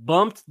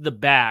bumped the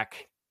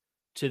back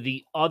to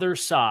the other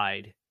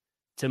side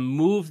to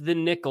move the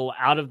nickel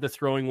out of the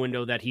throwing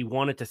window that he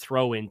wanted to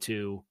throw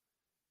into,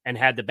 and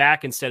had the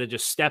back, instead of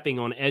just stepping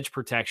on edge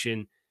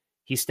protection,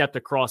 he stepped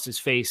across his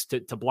face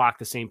to block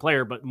the same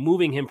player, but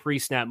moving him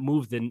pre-snap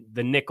moved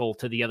the nickel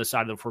to the other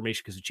side of the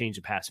formation because it changed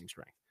the passing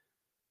strength.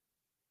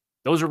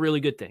 Those are really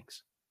good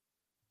things.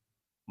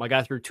 My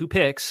guy threw 2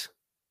 picks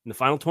in the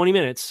final 20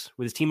 minutes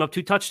with his team up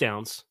 2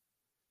 touchdowns,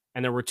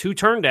 and there were 2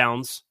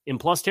 turndowns in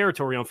plus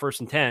territory on 1st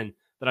and 10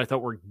 that I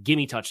thought were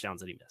gimme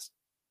touchdowns that he missed.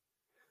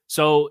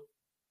 So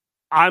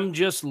I'm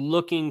just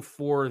looking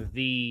for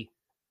the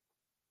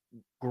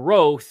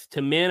growth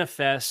to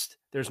manifest.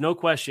 There's no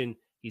question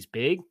he's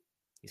big.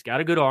 He's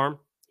got a good arm.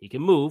 He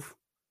can move.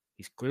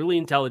 He's clearly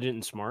intelligent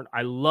and smart.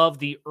 I love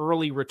the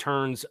early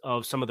returns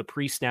of some of the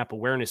pre-snap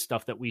awareness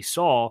stuff that we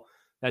saw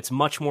that's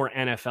much more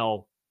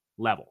NFL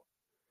level.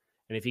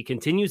 And if he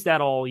continues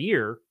that all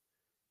year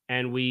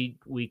and we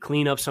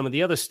clean up some of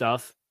the other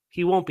stuff,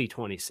 he won't be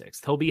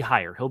 26th. He'll be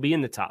higher. He'll be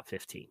in the top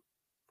 15,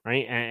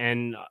 right?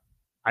 And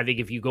I think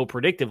if you go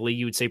predictively,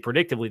 you would say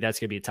predictively that's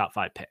going to be a top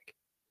 5 pick.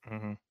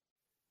 Mm-hmm.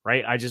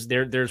 Right?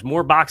 There's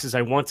more boxes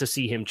I want to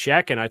see him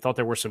check, and I thought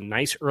there were some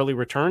nice early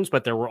returns,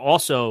 but there were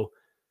also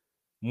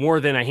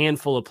more than a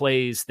handful of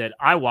plays that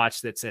I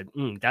watched that said,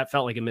 that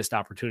felt like a missed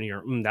opportunity,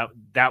 or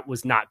that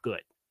was not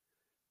good.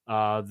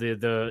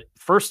 The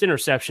first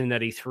interception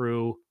that he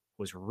threw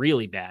was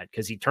really bad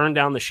because he turned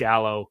down the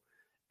shallow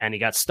and he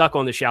got stuck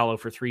on the shallow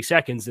for 3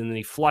 seconds, and then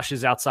he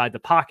flushes outside the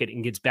pocket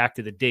and gets back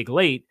to the dig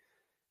late,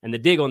 and the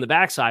dig on the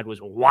backside was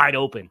wide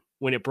open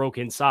when it broke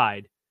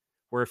inside,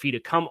 where if he'd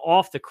have come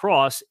off the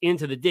cross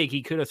into the dig,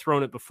 he could have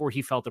thrown it before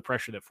he felt the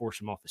pressure that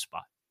forced him off the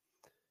spot.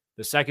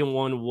 The second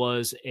one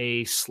was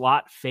a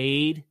slot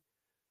fade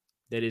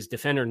that his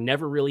defender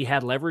never really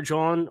had leverage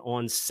on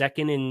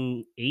 2nd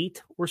and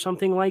 8 or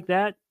something like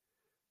that.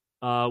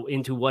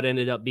 into what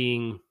ended up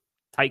being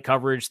tight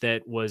coverage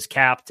that was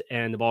capped,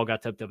 and the ball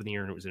got tipped up in the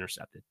air and it was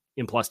intercepted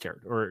in plus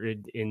territory or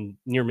in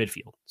near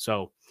midfield.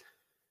 So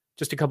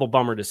just a couple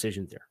bummer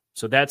decisions there.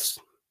 So that's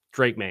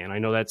Drake May. And I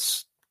know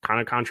that's kind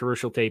of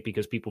controversial take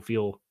because people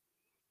feel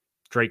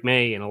Drake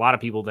May, and a lot of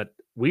people that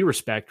we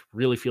respect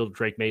really feel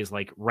Drake May is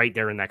like right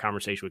there in that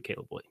conversation with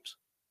Caleb Williams.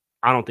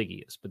 I don't think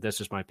he is, but that's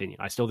just my opinion.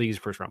 I still think he's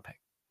a first round pick.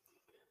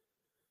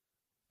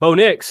 Bo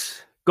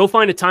Nix, go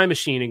find a time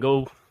machine and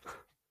go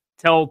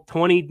tell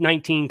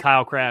 2019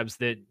 Kyle Krabs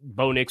that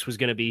Bo Nix was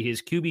going to be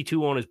his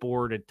QB2 on his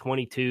board at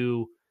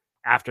 22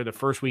 after the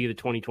first week of the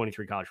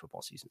 2023 college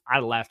football season. I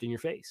laughed in your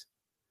face.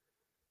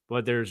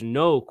 But there's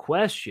no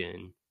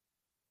question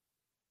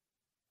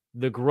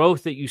the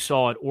growth that you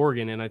saw at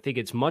Oregon, and I think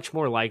it's much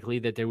more likely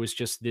that there was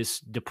just this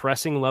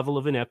depressing level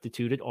of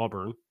ineptitude at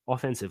Auburn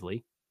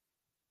offensively.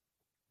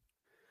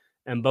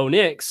 And Bo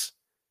Nix,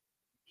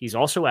 he's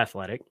also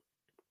athletic.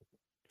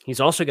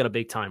 He's also got a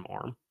big-time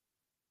arm.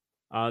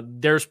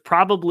 There's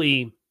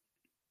probably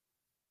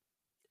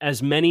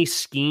as many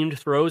schemed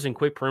throws and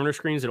quick perimeter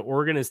screens at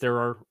Oregon as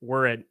there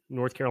were at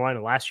North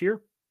Carolina last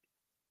year.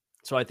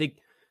 So I think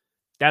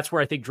that's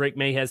where I think Drake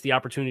May has the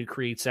opportunity to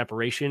create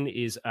separation.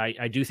 Is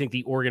I do think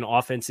the Oregon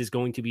offense is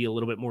going to be a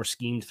little bit more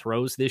schemed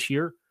throws this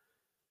year.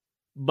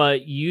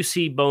 But you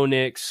see Bo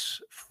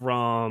Nix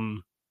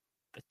from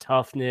the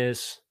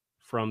toughness,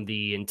 from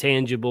the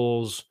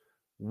intangibles,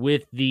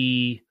 with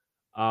the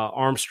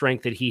arm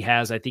strength that he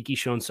has. I think he's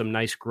shown some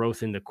nice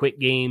growth in the quick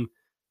game.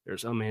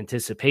 There's some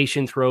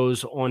anticipation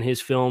throws on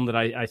his film that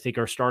I think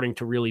are starting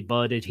to really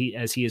bud as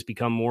he has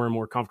become more and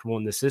more comfortable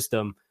in the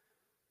system.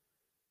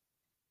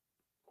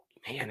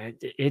 Man,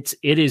 it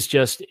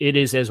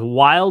is as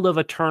wild of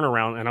a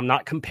turnaround, and I'm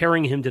not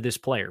comparing him to this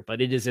player,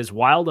 but it is as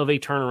wild of a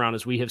turnaround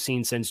as we have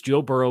seen since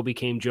Joe Burrow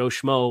became Joe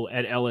Schmo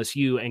at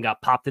LSU and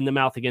got popped in the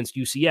mouth against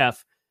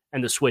UCF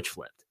and the switch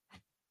flipped.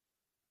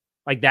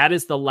 Like, that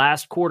is the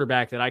last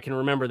quarterback that I can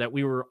remember that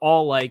we were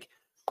all like,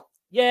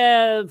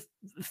 yeah,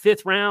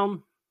 5th round,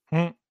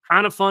 kind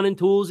of fun and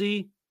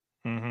toolsy,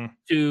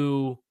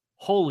 to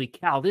holy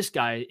cow, this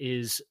guy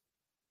is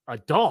a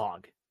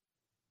dog.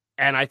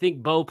 And I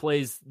think Bo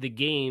plays the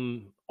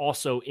game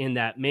also in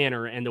that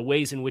manner, and the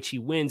ways in which he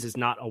wins is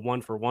not a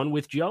 1-for-1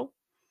 with Joe.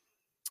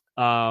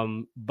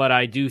 But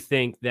I do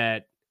think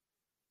that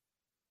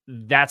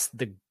that's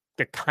the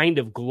kind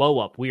of glow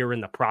up we are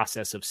in the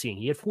process of seeing.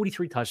 He had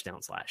 43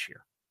 touchdowns last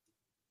year.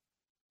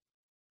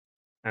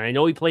 And I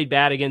know he played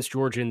bad against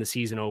Georgia in the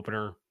season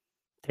opener.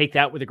 Take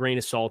that with a grain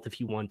of salt if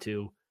you want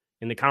to.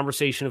 In the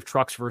conversation of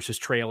trucks versus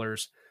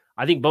trailers,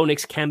 I think Bo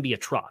Nix can be a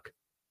truck.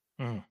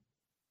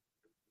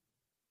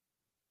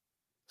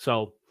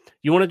 So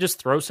you want to just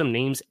throw some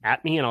names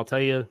at me and I'll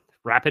tell you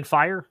rapid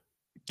fire?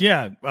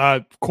 Yeah.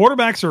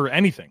 Quarterbacks or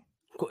anything.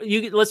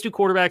 Let's do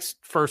quarterbacks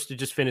first to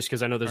just finish,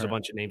 because I know there's a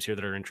bunch of names here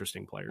that are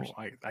interesting players.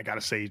 Well, I got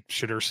to say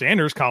Shedeur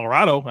Sanders,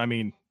 Colorado. I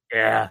mean.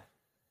 Yeah.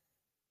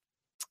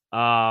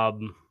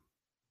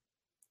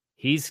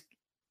 He's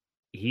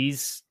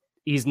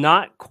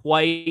not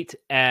quite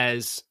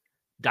as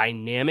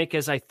dynamic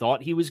as I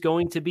thought he was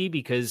going to be,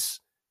 because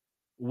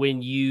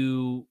when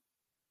you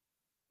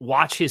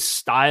watch his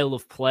style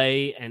of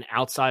play and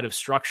outside of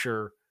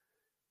structure,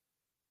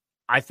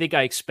 I think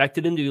I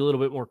expected him to be a little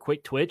bit more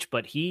quick twitch,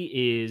 but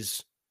he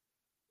is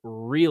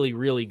really,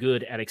 really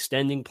good at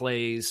extending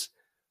plays.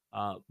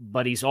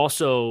 But he's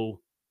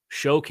also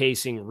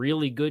showcasing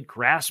really good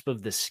grasp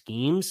of the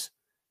schemes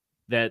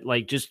that,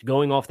 like, just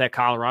going off that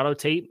Colorado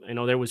tape. I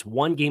know there was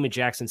one game at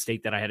Jackson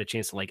State that I had a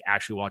chance to like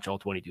actually watch all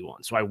 22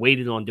 on. So I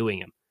waited on doing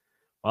him.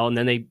 Well, and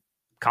then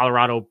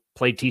Colorado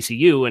played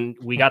TCU and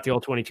we got the all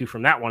 22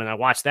 from that one. And I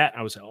watched that and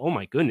I was like, oh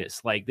my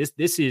goodness, like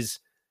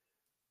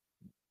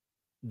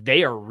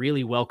they are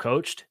really well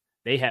coached.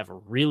 They have a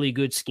really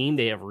good scheme.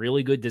 They have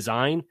really good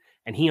design,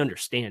 and he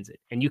understands it.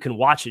 And you can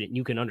watch it and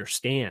you can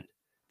understand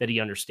that he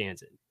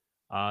understands it.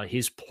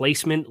 His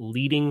placement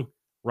leading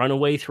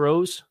runaway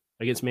throws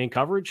against man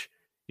coverage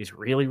is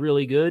really,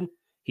 really good.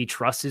 He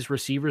trusts his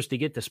receivers to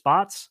get the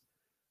spots.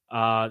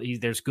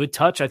 There's good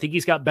touch. I think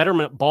he's got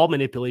better ball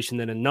manipulation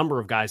than a number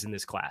of guys in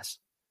this class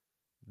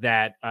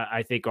that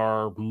I think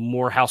are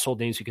more household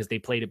names because they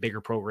played at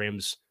bigger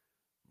programs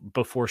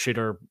before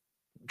Shedeur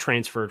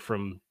transferred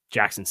from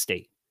Jackson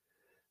State.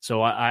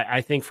 So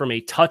I think from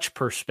a touch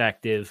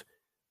perspective,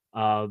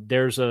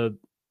 there's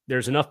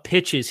enough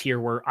pitches here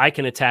where I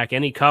can attack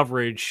any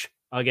coverage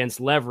against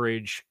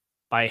leverage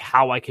by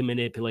how I can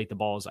manipulate the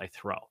ball as I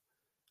throw.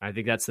 I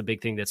think that's the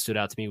big thing that stood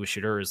out to me with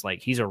Shedeur is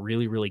like he's a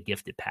really, really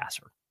gifted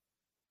passer.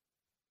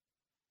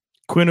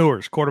 Quinn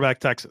Ewers,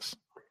 quarterback, Texas.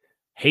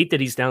 Hate that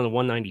he's down to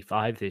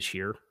 195 this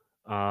year.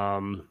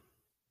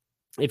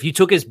 If you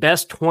took his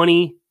best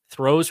 20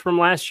 throws from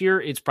last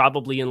year, it's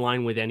probably in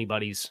line with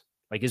anybody's.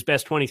 Like his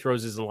best 20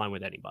 throws is in line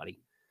with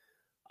anybody.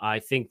 I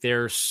think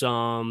there's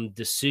some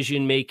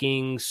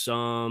decision-making,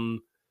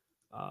 some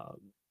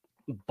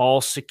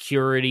ball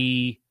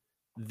security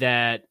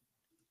that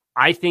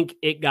I think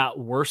it got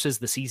worse as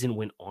the season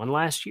went on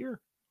last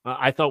year.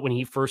 I thought when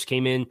he first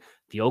came in,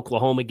 the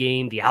Oklahoma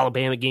game, the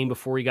Alabama game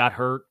before he got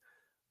hurt.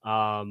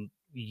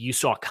 You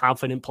saw a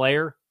confident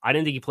player. I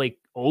didn't think he played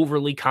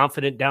overly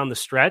confident down the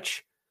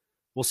stretch.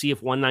 We'll see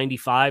if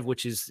 195,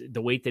 which is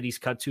the weight that he's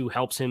cut to,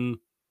 helps him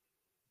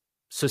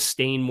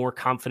sustain more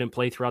confident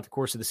play throughout the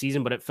course of the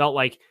season. But it felt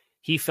like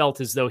he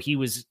felt as though he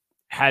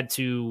had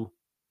to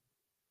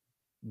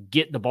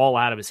get the ball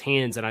out of his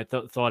hands, and I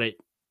thought it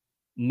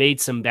made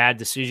some bad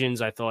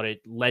decisions. I thought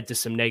it led to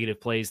some negative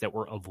plays that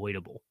were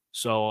avoidable.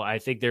 So I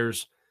think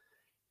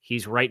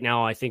he's right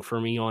now, I think for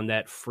me, on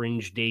that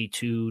fringe day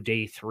 2,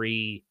 day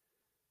 3,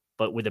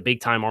 but with a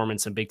big-time arm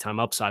and some big-time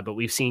upside. But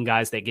we've seen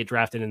guys that get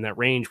drafted in that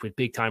range with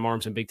big-time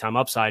arms and big-time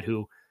upside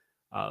who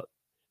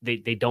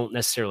they don't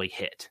necessarily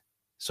hit.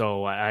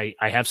 So I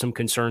have some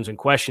concerns and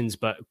questions,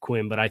 but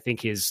I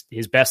think his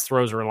best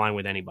throws are in line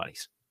with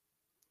anybody's.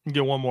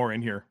 Get one more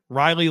in here.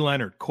 Riley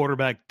Leonard,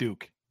 quarterback,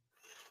 Duke.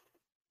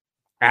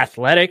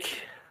 Athletic.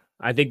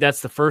 I think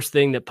that's the first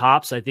thing that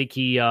pops. I think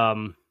he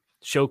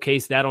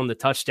showcased that on the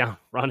touchdown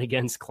run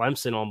against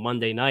Clemson on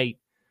Monday night.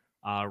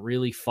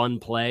 Really fun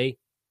play.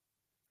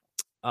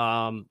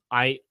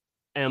 I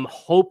am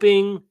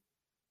hoping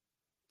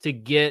to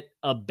get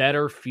a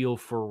better feel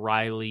for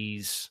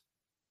Riley's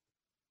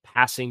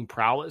passing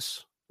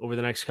prowess over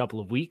the next couple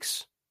of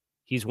weeks.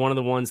 He's one of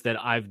the ones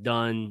that I've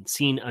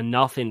seen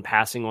enough in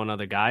passing on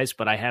other guys,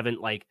 but I haven't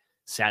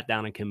sat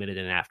down and committed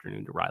an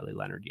afternoon to Riley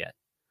Leonard yet.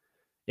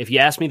 If you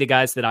ask me the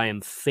guys that I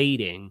am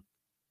fading,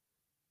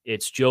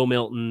 it's Joe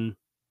Milton,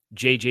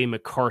 J.J.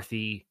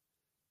 McCarthy,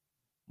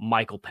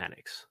 Michael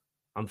Penix.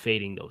 I'm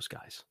fading those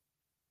guys.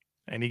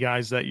 Any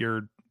guys that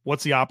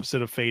what's the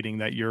opposite of fading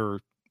that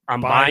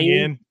I'm buying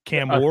in?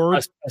 Cam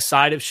Ward?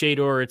 Aside of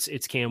Shador,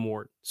 it's Cam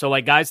Ward. So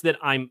guys that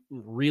I'm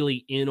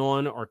really in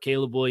on are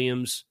Caleb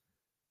Williams,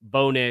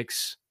 Bo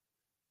Nix.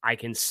 I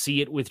can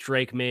see it with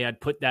Drake May.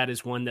 I'd put that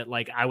as one that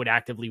I would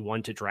actively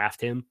want to draft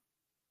him.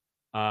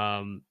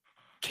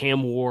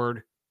 Cam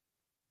Ward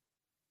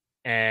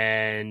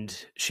and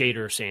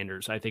Shader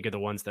Sanders, I think, are the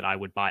ones that I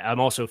would buy. I'm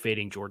also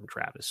fading Jordan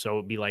Travis. So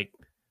it'd be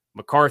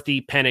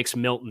McCarthy, Penix,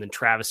 Milton, and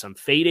Travis I'm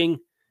fading,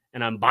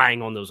 and I'm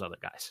buying on those other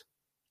guys.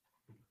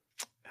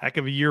 Heck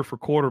of a year for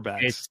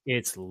quarterbacks.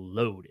 It's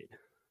loaded.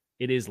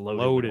 It is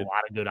loaded. With a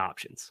lot of good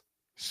options.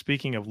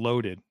 Speaking of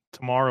loaded,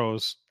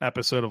 tomorrow's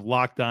episode of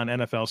Locked On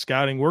NFL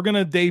Scouting, we're going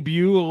to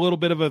debut a little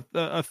bit of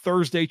a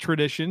Thursday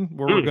tradition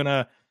where we're going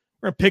to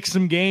pick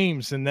some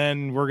games, and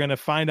then we're going to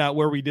find out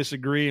where we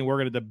disagree, and we're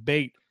going to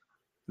debate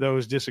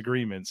those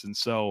disagreements. And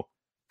so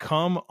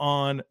come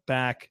on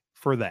back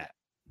for that.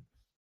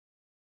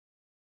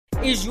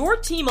 Is your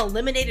team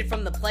eliminated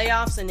from the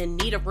playoffs and in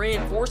need of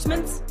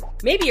reinforcements?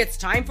 Maybe it's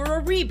time for a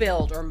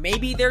rebuild, or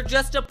maybe they're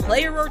just a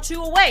player or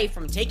two away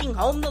from taking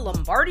home the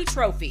Lombardi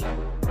Trophy.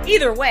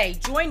 Either way,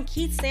 join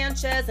Keith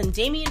Sanchez and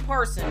Damian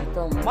Parson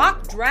for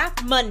Mock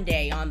Draft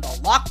Monday on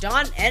the Locked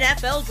On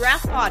NFL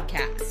Draft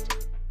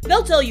Podcast.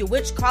 They'll tell you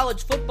which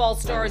college football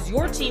stars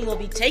your team will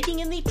be taking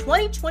in the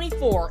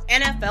 2024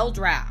 NFL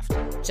Draft.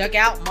 Check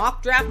out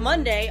Mock Draft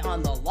Monday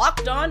on the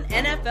Locked On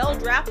NFL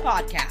Draft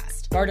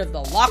Podcast, part of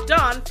the Locked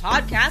On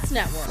Podcast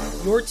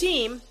Network, your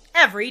team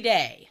every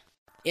day.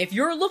 If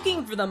you're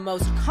looking for the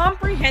most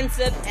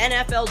comprehensive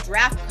NFL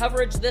draft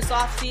coverage this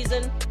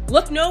offseason,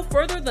 look no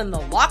further than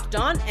the Locked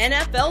On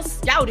NFL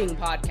Scouting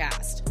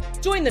Podcast.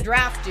 Join the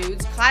draft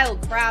dudes, Kyle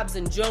Krabs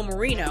and Joe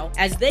Marino,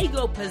 as they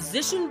go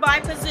position by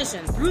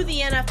position through the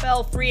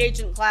NFL free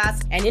agent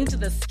class and into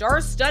the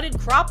star-studded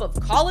crop of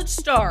college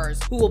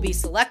stars who will be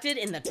selected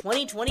in the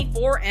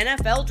 2024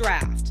 NFL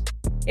Draft.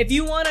 If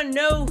you want to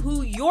know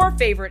who your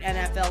favorite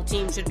NFL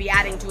team should be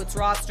adding to its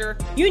roster,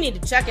 you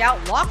need to check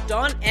out Locked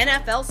On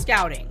NFL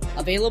Scouting,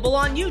 available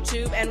on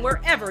YouTube and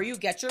wherever you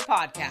get your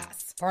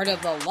podcasts. Part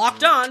of the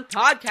Locked On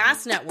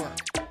Podcast Network,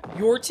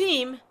 your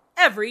team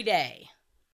every day.